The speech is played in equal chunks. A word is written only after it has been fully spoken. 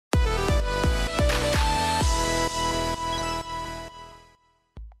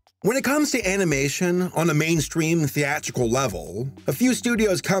When it comes to animation on a mainstream theatrical level, a few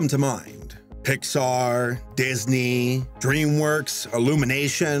studios come to mind. Pixar, Disney, DreamWorks,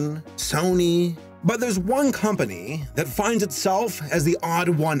 Illumination, Sony. But there's one company that finds itself as the odd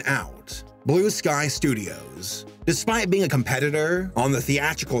one out: Blue Sky Studios. Despite being a competitor on the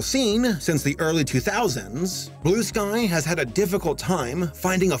theatrical scene since the early 2000s, Blue Sky has had a difficult time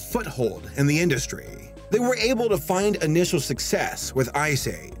finding a foothold in the industry. They were able to find initial success with Ice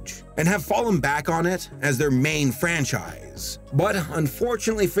Age, and have fallen back on it as their main franchise. But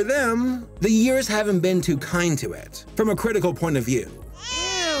unfortunately for them, the years haven't been too kind to it, from a critical point of view.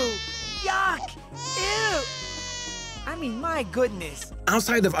 Ew! Yuck! Ew! I mean, my goodness.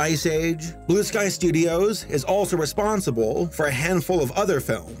 Outside of Ice Age, Blue Sky Studios is also responsible for a handful of other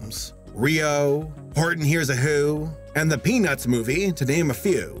films: Rio, Horton Hears a Who, and the Peanuts movie, to name a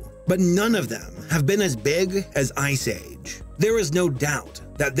few. But none of them have been as big as Ice Age. There is no doubt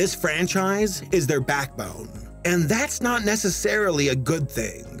that this franchise is their backbone, and that's not necessarily a good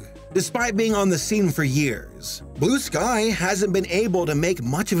thing. Despite being on the scene for years, Blue Sky hasn't been able to make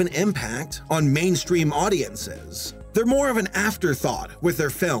much of an impact on mainstream audiences. They're more of an afterthought with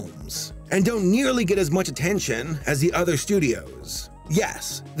their films, and don't nearly get as much attention as the other studios.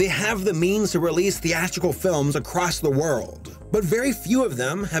 Yes, they have the means to release theatrical films across the world, but very few of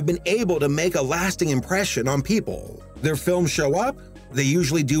them have been able to make a lasting impression on people. Their films show up, they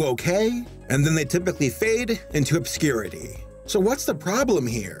usually do okay, and then they typically fade into obscurity. So what's the problem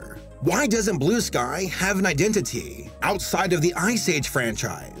here? Why doesn't Blue Sky have an identity outside of the Ice Age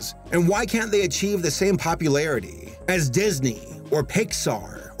franchise? And why can't they achieve the same popularity as Disney or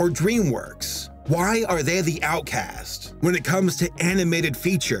Pixar or DreamWorks? Why are they the outcast when it comes to animated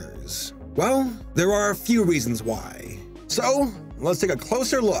features? Well, there are a few reasons why. So let's take a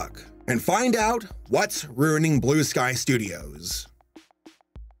closer look and find out what's ruining Blue Sky Studios.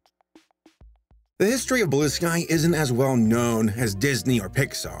 The history of Blue Sky isn't as well known as Disney or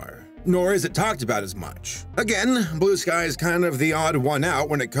Pixar, nor is it talked about as much. Again, Blue Sky is kind of the odd one out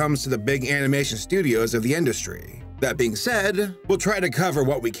when it comes to the big animation studios of the industry. That being said, we'll try to cover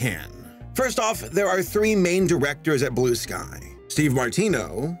what we can. First off, there are three main directors at Blue Sky: Steve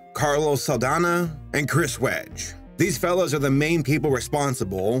Martino, Carlos Saldana, and Chris Wedge. These fellows are the main people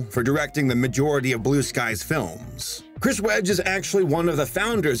responsible for directing the majority of Blue Sky's films. Chris Wedge is actually one of the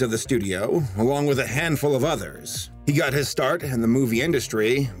founders of the studio, along with a handful of others. He got his start in the movie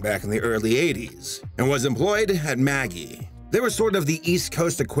industry back in the early 80s, and was employed at Maggie. They were sort of the East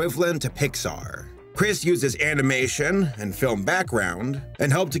Coast equivalent to Pixar. Chris used his animation and film background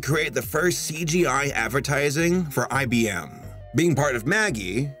and helped to create the first CGI advertising for IBM. Being part of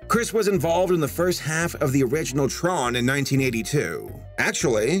Maggie, Chris was involved in the first half of the original Tron in 1982.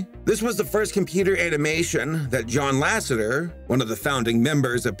 Actually, this was the first computer animation that John Lasseter, one of the founding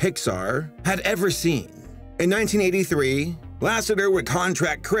members of Pixar, had ever seen. In 1983, Lasseter would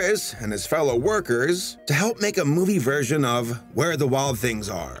contract Chris and his fellow workers to help make a movie version of Where the Wild Things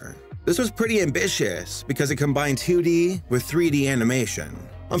Are. This was pretty ambitious because it combined 2D with 3D animation.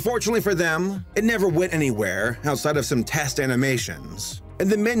 Unfortunately for them, it never went anywhere outside of some test animations. In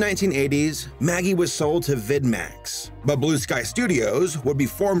the mid-1980s, Maggie was sold to VidMax, but Blue Sky Studios would be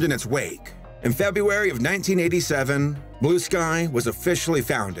formed in its wake. In February of 1987, Blue Sky was officially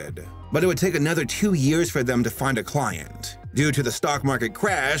founded, but it would take another 2 years for them to find a client, due to the stock market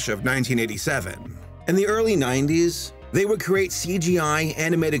crash of 1987. In the early 90s, they would create CGI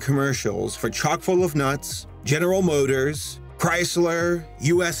animated commercials for Chock-full of Nuts, General Motors, Chrysler,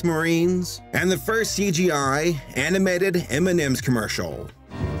 US Marines, and the first CGI animated M&M's commercial.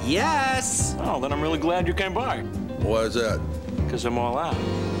 Yes! Oh, then I'm really glad you came by. Why is that? Because I'm all out.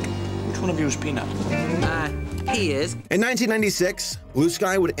 Which one of you is Peanut? He is. In 1996, Blue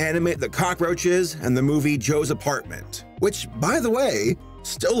Sky would animate the cockroaches and the movie Joe's Apartment, which, by the way,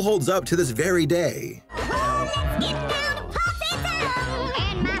 still holds up to this very day.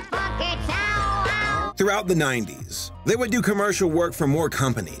 Throughout the 90s, they would do commercial work for more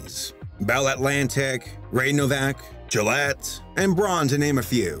companies: Bell Atlantic, Ray Novak, Gillette, and Braun, to name a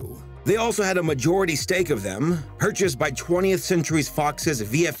few. They also had a majority stake of them purchased by 20th Century Fox's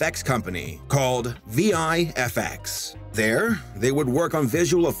VFX company called VIFX. There, they would work on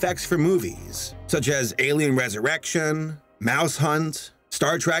visual effects for movies, such as Alien Resurrection, Mouse Hunt,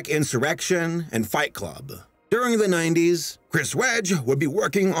 Star Trek Insurrection, and Fight Club. During the 90s, Chris Wedge would be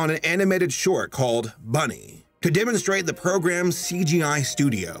working on an animated short called Bunny to demonstrate the program's CGI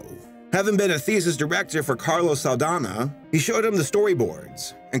studio. Having been a thesis director for Carlos Saldana, he showed him the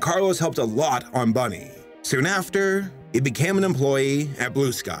storyboards, and Carlos helped a lot on Bunny. Soon after, he became an employee at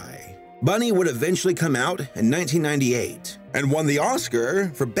Blue Sky. Bunny would eventually come out in 1998, and won the Oscar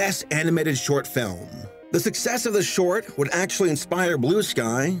for Best Animated Short Film. The success of the short would actually inspire Blue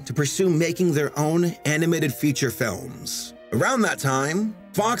Sky to pursue making their own animated feature films. Around that time,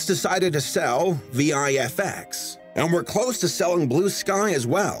 Fox decided to sell VIFX, and were close to selling Blue Sky as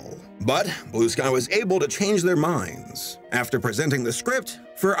well. But Blue Sky was able to change their minds after presenting the script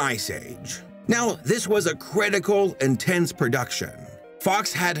for Ice Age. Now, this was a critical, intense production.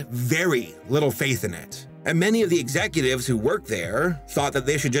 Fox had very little faith in it, and many of the executives who worked there thought that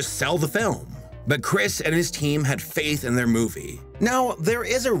they should just sell the film. But Chris and his team had faith in their movie. Now, there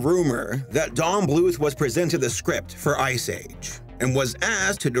is a rumor that Don Bluth was presented the script for Ice Age and was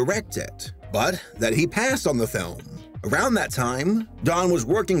asked to direct it, but that he passed on the film. Around that time, Don was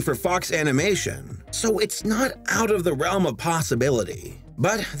working for Fox Animation, so it's not out of the realm of possibility.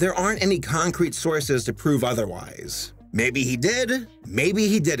 But there aren't any concrete sources to prove otherwise. Maybe he did, maybe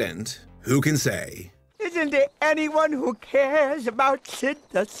he didn't. Who can say? Isn't there anyone who cares about Sid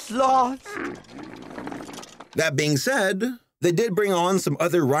the Sloth? That being said, they did bring on some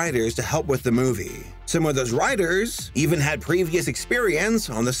other writers to help with the movie. Some of those writers even had previous experience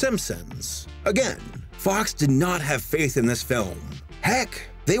on The Simpsons. Again, Fox did not have faith in this film. Heck,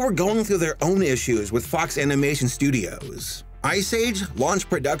 they were going through their own issues with Fox Animation Studios. Ice Age launched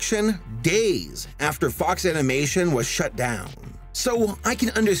production days after Fox Animation was shut down. So I can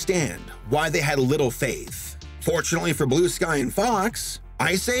understand why they had little faith. Fortunately for Blue Sky and Fox,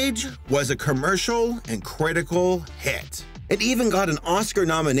 Ice Age was a commercial and critical hit. It even got an Oscar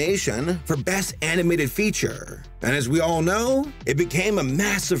nomination for Best Animated Feature. And as we all know, it became a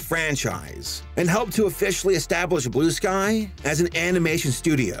massive franchise and helped to officially establish Blue Sky as an animation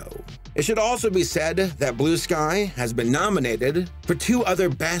studio. It should also be said that Blue Sky has been nominated for 2 other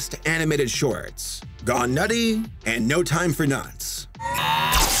Best Animated Shorts, Gone Nutty and No Time for Nuts.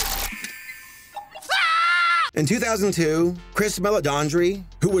 In 2002, Chris Meledandri,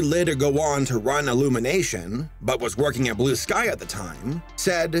 who would later go on to run Illumination, but was working at Blue Sky at the time,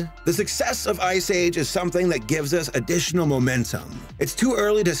 said, "The success of Ice Age is something that gives us additional momentum. It's too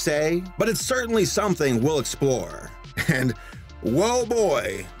early to say, but it's certainly something we'll explore." And whoa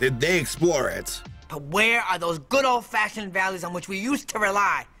boy, did they explore it. But where are those good old-fashioned values on which we used to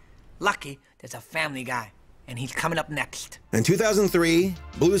rely? Lucky there's a Family Guy, and he's coming up next. In 2003,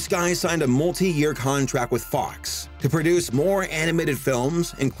 Blue Sky signed a multi-year contract with Fox to produce more animated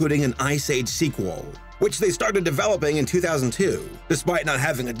films, including an Ice Age sequel, which they started developing in 2002, despite not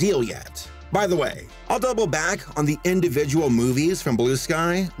having a deal yet. By the way, I'll double back on the individual movies from Blue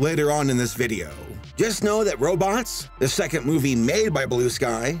Sky later on in this video. Just know that Robots, the second movie made by Blue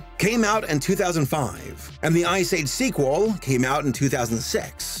Sky, came out in 2005, and the Ice Age sequel came out in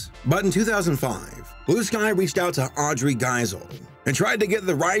 2006. But in 2005, Blue Sky reached out to Audrey Geisel and tried to get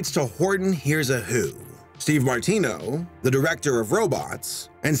the rights to Horton Hears a Who. Steve Martino, the director of Robots,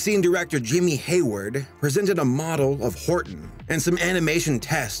 and scene director Jimmy Hayward presented a model of Horton and some animation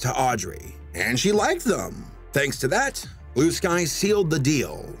tests to Audrey, and she liked them. Thanks to that, Blue Sky sealed the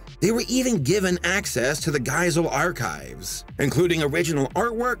deal. They were even given access to the Geisel archives, including original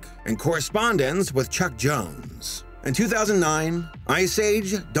artwork and correspondence with Chuck Jones. In 2009, Ice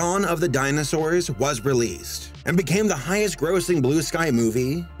Age: Dawn of the Dinosaurs was released and became the highest-grossing Blue Sky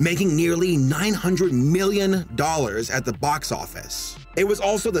movie, making nearly $900 million at the box office. It was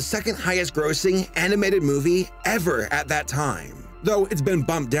also the second highest-grossing animated movie ever at that time, though it's been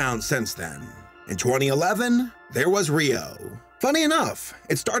bumped down since then. In 2011, there was Rio. Funny enough,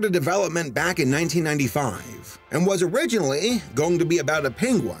 it started development back in 1995 and was originally going to be about a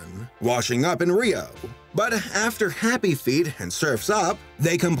penguin washing up in Rio. But after Happy Feet and Surf's Up,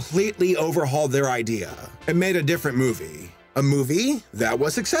 they completely overhauled their idea and made a different movie. A movie that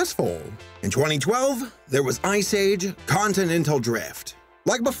was successful. In 2012, there was Ice Age: Continental Drift.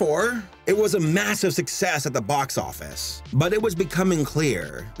 Like before, it was a massive success at the box office, but it was becoming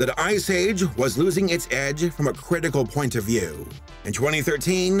clear that Ice Age was losing its edge from a critical point of view. In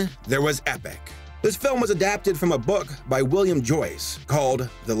 2013, there was Epic. This film was adapted from a book by William Joyce called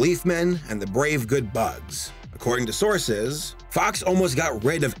The Leafmen and the Brave Good Bugs. According to sources, Fox almost got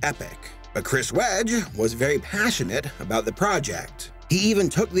rid of Epic, but Chris Wedge was very passionate about the project. He even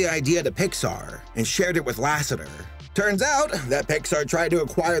took the idea to Pixar and shared it with Lasseter. Turns out that Pixar tried to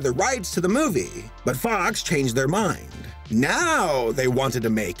acquire the rights to the movie, but Fox changed their mind. Now they wanted to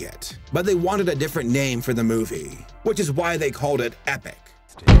make it, but they wanted a different name for the movie, which is why they called it Epic.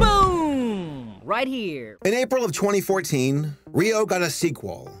 Boom! Right here. In April of 2014, Rio got a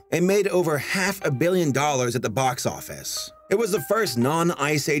sequel and made over $500 million at the box office. It was the first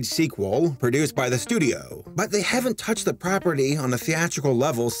non-Ice Age sequel produced by the studio, but they haven't touched the property on a theatrical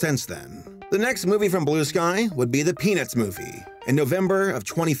level since then. The next movie from Blue Sky would be the Peanuts movie in November of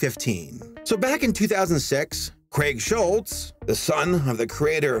 2015. So back in 2006, Craig Schultz, the son of the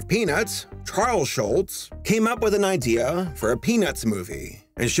creator of Peanuts, Charles Schultz, came up with an idea for a Peanuts movie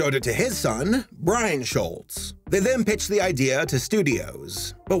and showed it to his son, Brian Schultz. They then pitched the idea to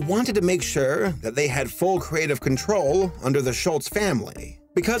studios, but wanted to make sure that they had full creative control under the Schultz family.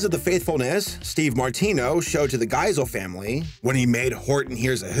 Because of the faithfulness Steve Martino showed to the Geisel family when he made Horton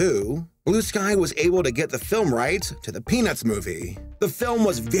Hears a Who, Blue Sky was able to get the film rights to the Peanuts movie. The film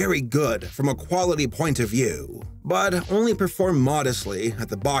was very good from a quality point of view, but only performed modestly at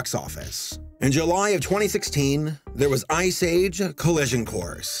the box office. In July of 2016, there was Ice Age Collision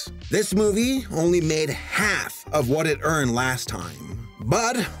Course. This movie only made half of what it earned last time,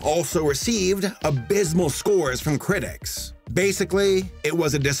 but also received abysmal scores from critics. Basically, it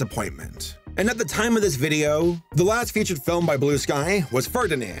was a disappointment. And at the time of this video, the last featured film by Blue Sky was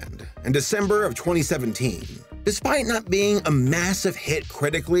Ferdinand in December of 2017. Despite not being a massive hit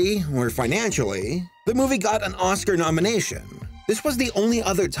critically or financially, the movie got an Oscar nomination. This was the only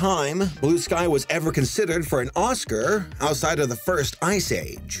other time Blue Sky was ever considered for an Oscar outside of the first Ice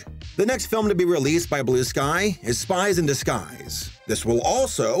Age. The next film to be released by Blue Sky is Spies in Disguise. This will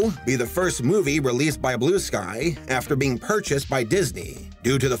also be the first movie released by Blue Sky after being purchased by Disney,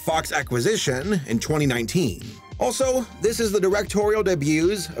 due to the Fox acquisition in 2019. Also, this is the directorial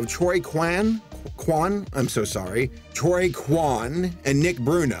debuts of Troy Kwan and Nick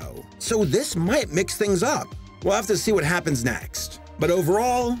Bruno, so this might mix things up. We'll have to see what happens next. But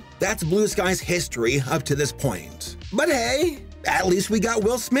overall, that's Blue Sky's history up to this point. But hey, at least we got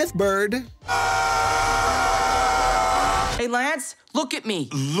Will Smith bird. Hey, Lance, look at me.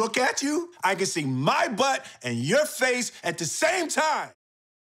 Look at you? I can see my butt and your face at the same time.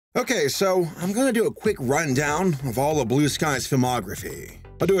 Okay, so I'm gonna do a quick rundown of all of Blue Sky's filmography.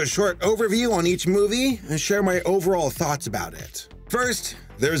 I'll do a short overview on each movie and share my overall thoughts about it. First,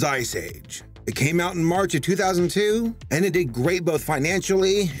 there's Ice Age. It came out in March of 2002, and it did great both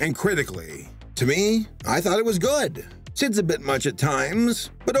financially and critically. To me, I thought it was good. Sid's a bit much at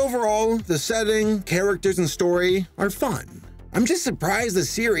times, but overall, the setting, characters, and story are fun. I'm just surprised the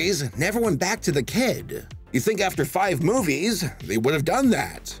series never went back to the kid. You'd think after 5 movies, they would have done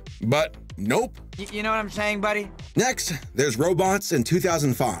that. But nope. You know what I'm saying, buddy? Next, there's Robots in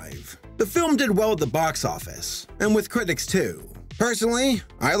 2005. The film did well at the box office, and with critics too. Personally,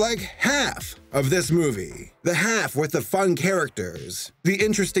 I like half of this movie. The half with the fun characters, the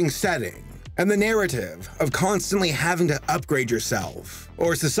interesting setting, and the narrative of constantly having to upgrade yourself,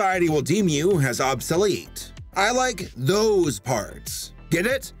 or society will deem you as obsolete. I like those parts. Get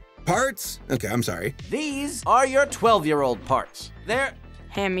it? Parts? Okay, I'm sorry. These are your 12-year-old parts. They're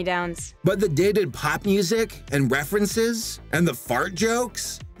hand-me-downs. But the dated pop music and references and the fart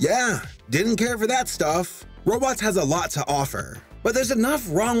jokes? Yeah, didn't care for that stuff. Robots has a lot to offer, but there's enough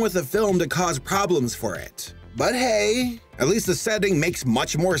wrong with the film to cause problems for it. But hey, at least the setting makes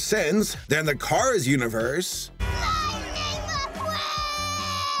much more sense than the Cars universe.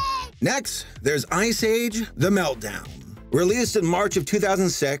 Next, there's Ice Age: The Meltdown. Released in March of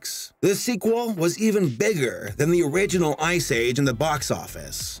 2006, the sequel was even bigger than the original Ice Age in the box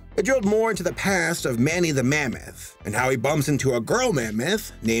office. It drilled more into the past of Manny the Mammoth and how he bumps into a girl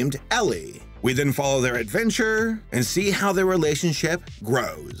mammoth named Ellie. We then follow their adventure and see how their relationship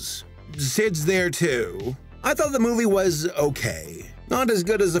grows. Sid's there too. I thought the movie was okay. Not as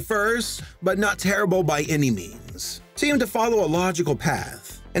good as the first, but not terrible by any means. Seemed to follow a logical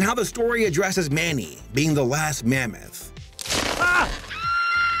path, and how the story addresses Manny being the last mammoth.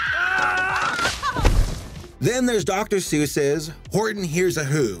 Then there's Dr. Seuss's Horton Hears a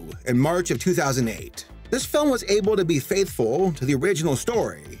Who in March of 2008. This film was able to be faithful to the original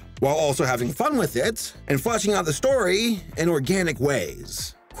story, while also having fun with it and fleshing out the story in organic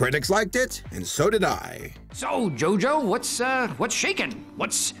ways. Critics liked it, and so did I. So, Jojo, what's shaking?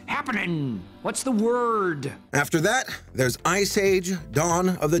 What's happening? What's the word? After that, there's Ice Age: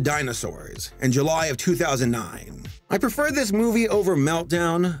 Dawn of the Dinosaurs in July of 2009. I prefer this movie over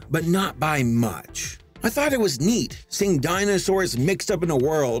Meltdown, but not by much. I thought it was neat seeing dinosaurs mixed up in a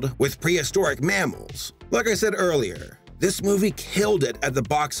world with prehistoric mammals. Like I said earlier, this movie killed it at the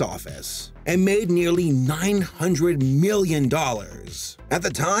box office and made nearly $900 million. At the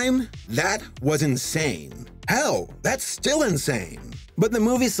time, that was insane. Hell, that's still insane. But the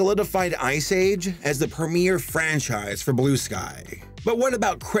movie solidified Ice Age as the premier franchise for Blue Sky. But what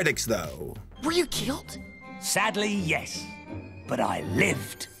about critics, though? Were you killed? Sadly, yes. But I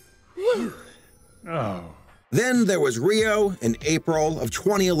lived. Then there was Rio in April of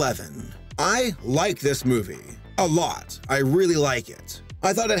 2011. I like this movie a lot. I really like it.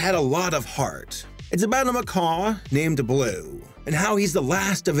 I thought it had a lot of heart. It's about a macaw named Blue, and how he's the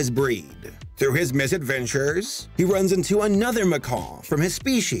last of his breed. Through his misadventures, he runs into another macaw from his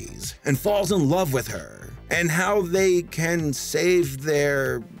species and falls in love with her, and how they can save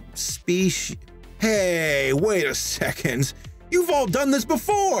their species. Hey, wait a second. You've all done this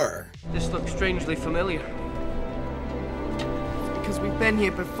before! This looks strangely familiar. Because we've been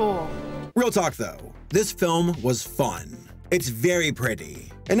here before. Real talk though, this film was fun. It's very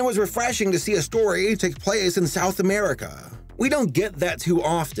pretty, and it was refreshing to see a story take place in South America. We don't get that too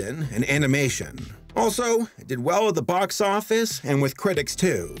often in animation. Also, it did well at the box office and with critics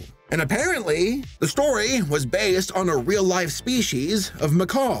too. And apparently, the story was based on a real-life species of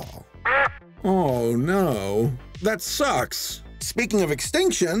macaw. Oh no, that sucks. Speaking of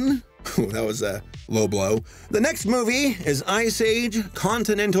extinction, that was a low blow. The next movie is Ice Age: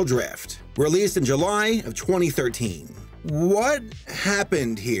 Continental Drift, released in July of 2013. What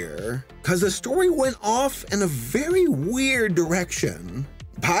happened here? Cause the story went off in a very weird direction.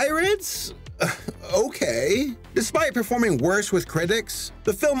 Pirates? Okay. Despite performing worse with critics,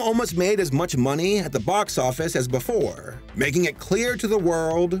 the film almost made as much money at the box office as before, making it clear to the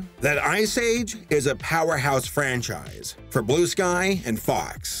world that Ice Age is a powerhouse franchise for Blue Sky and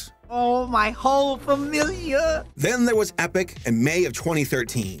Fox. Oh, my whole familia. Then there was Epic in May of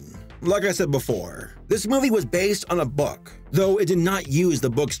 2013. Like I said before, this movie was based on a book, though it did not use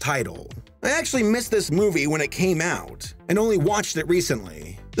the book's title. I actually missed this movie when it came out, and only watched it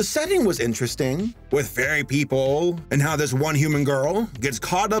recently. The setting was interesting, with fairy people, and how this one human girl gets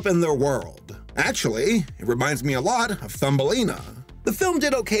caught up in their world. Actually, it reminds me a lot of Thumbelina. The film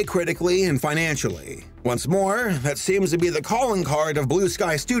did okay critically and financially. Once more, that seems to be the calling card of Blue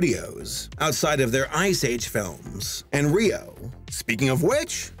Sky Studios, outside of their Ice Age films, and Rio. Speaking of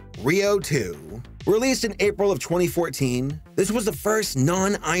which, Rio 2. Released in April of 2014, this was the first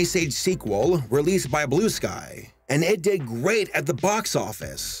non-Ice Age sequel released by Blue Sky, and it did great at the box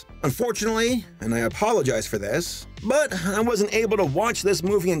office. Unfortunately, and I apologize for this, but I wasn't able to watch this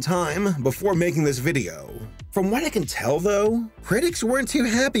movie in time before making this video. From what I can tell though, critics weren't too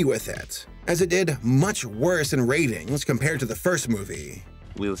happy with it, as it did much worse in ratings compared to the first movie.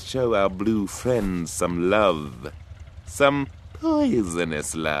 We'll show our blue friends some love. Some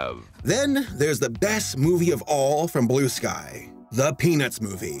poisonous love. Then there's the best movie of all from Blue Sky, the Peanuts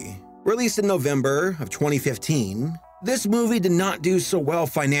movie. Released in November of 2015, this movie did not do so well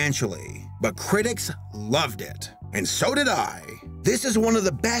financially, but critics loved it, and so did I. This is one of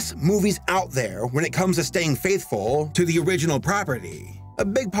the best movies out there when it comes to staying faithful to the original property. A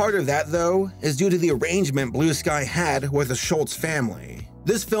big part of that, though, is due to the arrangement Blue Sky had with the Schultz family.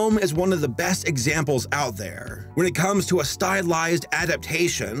 This film is one of the best examples out there when it comes to a stylized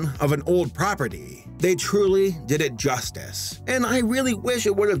adaptation of an old property. They truly did it justice, and I really wish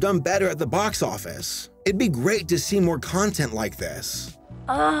it would have done better at the box office. It'd be great to see more content like this.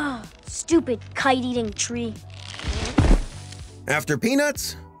 Ugh, stupid kite-eating tree. After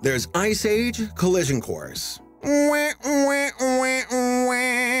Peanuts, there's Ice Age: Collision Course.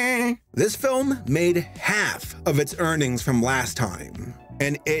 This film made half of its earnings from last time,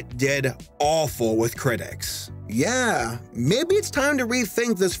 and it did awful with critics. Yeah, maybe it's time to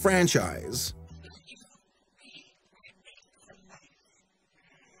rethink this franchise.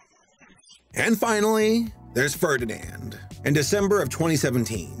 And finally, there's Ferdinand, in December of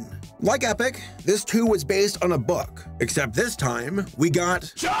 2017. Like Epic, this too was based on a book, except this time we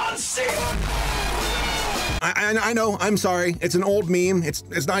got John Cena! I know, I'm sorry, it's an old meme,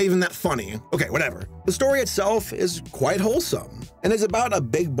 it's not even that funny. Okay, whatever. The story itself is quite wholesome, and is about a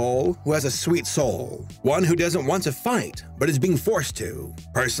big bull who has a sweet soul. One who doesn't want to fight, but is being forced to.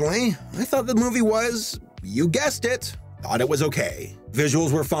 Personally, I thought the movie was, you guessed it, thought it was okay.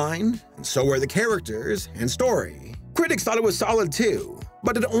 Visuals were fine, and so were the characters and story. Critics thought it was solid too,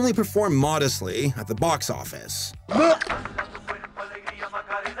 but it only performed modestly at the box office.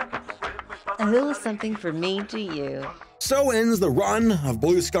 A little something for me to you. So ends the run of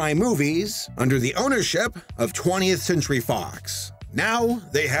Blue Sky movies under the ownership of 20th Century Fox. Now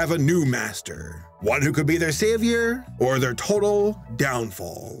they have a new master, one who could be their savior or their total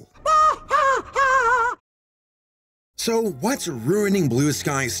downfall. So what's ruining Blue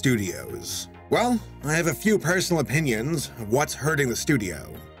Sky Studios? Well, I have a few personal opinions of what's hurting the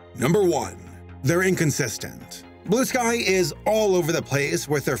studio. Number 1, they're inconsistent. Blue Sky is all over the place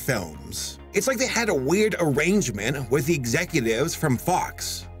with their films. It's like they had a weird arrangement with the executives from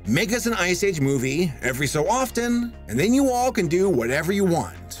Fox. Make us an Ice Age movie every so often, and then you all can do whatever you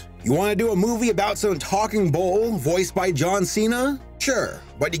want. You want to do a movie about some talking bull voiced by John Cena? Sure,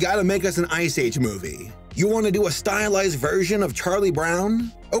 but you gotta make us an Ice Age movie. You want to do a stylized version of Charlie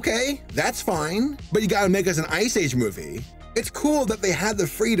Brown? Okay, that's fine, but you gotta make us an Ice Age movie. It's cool that they had the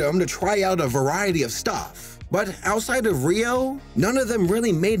freedom to try out a variety of stuff, but outside of Rio, none of them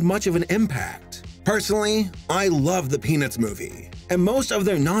really made much of an impact. Personally, I love the Peanuts movie, and most of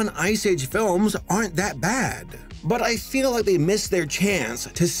their non-Ice Age films aren't that bad. But I feel like they missed their chance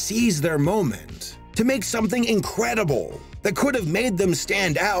to seize their moment, to make something incredible that could have made them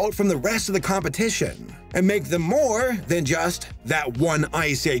stand out from the rest of the competition, and make them more than just that one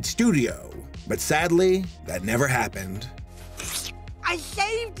Ice Age studio. But sadly, that never happened. I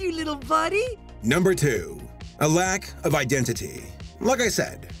saved you, little buddy. Number 2, a lack of identity. Like I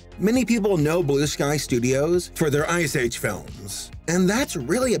said, many people know Blue Sky Studios for their Ice Age films, and that's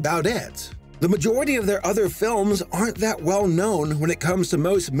really about it. The majority of their other films aren't that well known when it comes to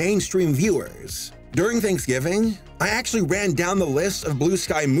most mainstream viewers. During Thanksgiving, I actually ran down the list of Blue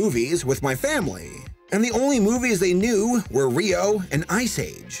Sky movies with my family, and the only movies they knew were Rio and Ice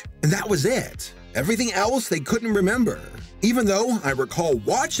Age, and that was it. Everything else they couldn't remember, even though I recall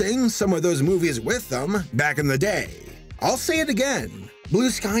watching some of those movies with them back in the day. I'll say it again, Blue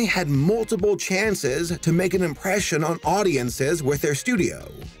Sky had multiple chances to make an impression on audiences with their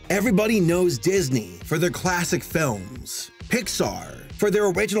studio. Everybody knows Disney for their classic films, Pixar for their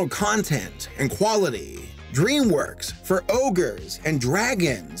original content and quality, DreamWorks for ogres and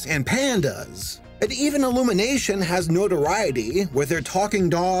dragons and pandas. And even Illumination has notoriety with their talking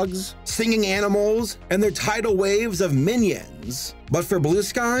dogs, singing animals, and their tidal waves of minions. But for Blue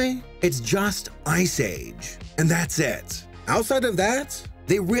Sky, it's just Ice Age, and that's it. Outside of that,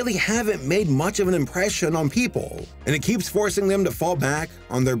 they really haven't made much of an impression on people, and it keeps forcing them to fall back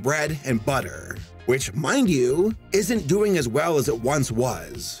on their bread and butter, which, mind you, isn't doing as well as it once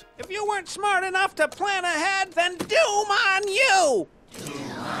was. If you weren't smart enough to plan ahead, then doom on you!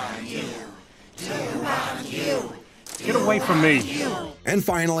 Doom on you! Doom on you! Get away from me! And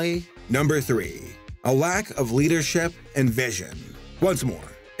finally, number 3, a lack of leadership and vision. Once more,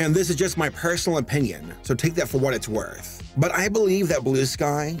 and this is just my personal opinion, so take that for what it's worth, but I believe that Blue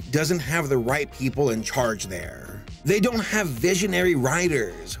Sky doesn't have the right people in charge there. They don't have visionary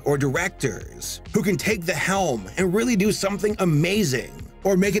writers or directors who can take the helm and really do something amazing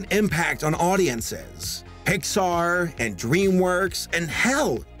or make an impact on audiences. Pixar and DreamWorks and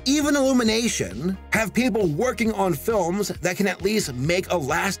hell, even Illumination have people working on films that can at least make a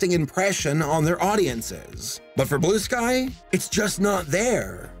lasting impression on their audiences. But for Blue Sky, it's just not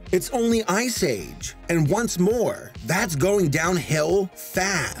there. It's only Ice Age, and once more, that's going downhill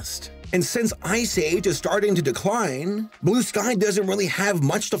fast. And since Ice Age is starting to decline, Blue Sky doesn't really have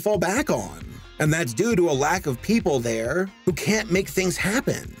much to fall back on. And that's due to a lack of people there who can't make things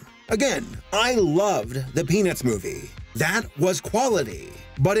happen. Again, I loved the Peanuts movie. That was quality,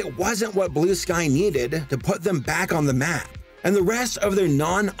 but it wasn't what Blue Sky needed to put them back on the map. And the rest of their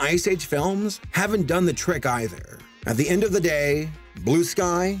non-Ice Age films haven't done the trick either. At the end of the day, Blue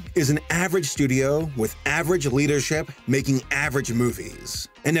Sky is an average studio with average leadership making average movies.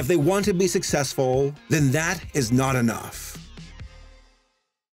 And if they want to be successful, then that is not enough.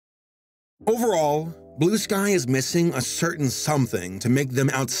 Overall, Blue Sky is missing a certain something to make them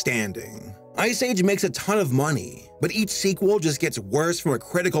outstanding. Ice Age makes a ton of money, but each sequel just gets worse from a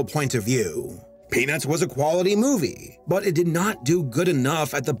critical point of view. Peanuts was a quality movie, but it did not do good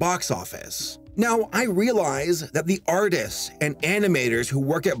enough at the box office. Now, I realize that the artists and animators who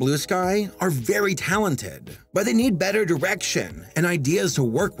work at Blue Sky are very talented, but they need better direction and ideas to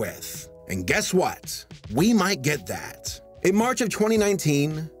work with. And guess what? We might get that. In March of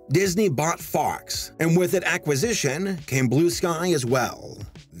 2019, Disney bought Fox, and with that acquisition came Blue Sky as well.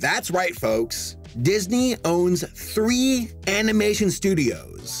 That's right, folks. Disney owns 3 animation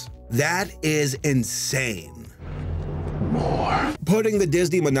studios. That is insane. More. Putting the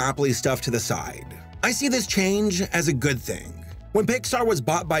Disney monopoly stuff to the side, I see this change as a good thing. When Pixar was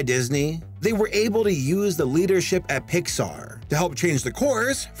bought by Disney, they were able to use the leadership at Pixar to help change the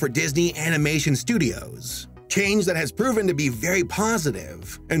course for Disney Animation Studios. Change that has proven to be very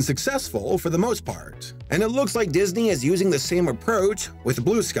positive and successful for the most part. And it looks like Disney is using the same approach with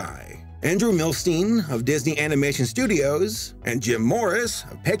Blue Sky. Andrew Milstein of Disney Animation Studios and Jim Morris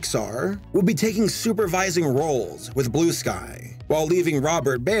of Pixar will be taking supervising roles with Blue Sky, while leaving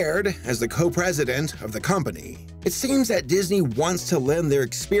Robert Baird as the co-president of the company. It seems that Disney wants to lend their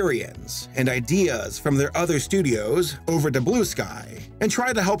experience and ideas from their other studios over to Blue Sky and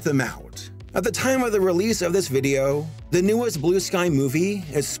try to help them out. At the time of the release of this video, the newest Blue Sky movie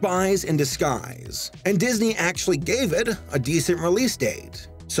is Spies in Disguise, and Disney actually gave it a decent release date,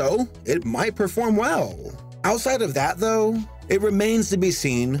 so it might perform well. Outside of that though, It remains to be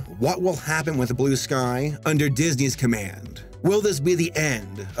seen what will happen with Blue Sky under Disney's command. Will this be the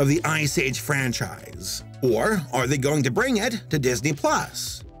end of the Ice Age franchise? Or are they going to bring it to Disney+?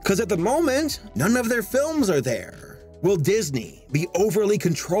 Because at the moment, none of their films are there. Will Disney be overly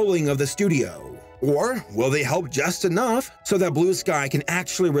controlling of the studio? Or will they help just enough so that Blue Sky can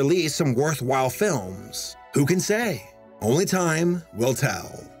actually release some worthwhile films? Who can say? Only time will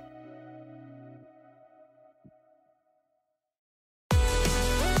tell.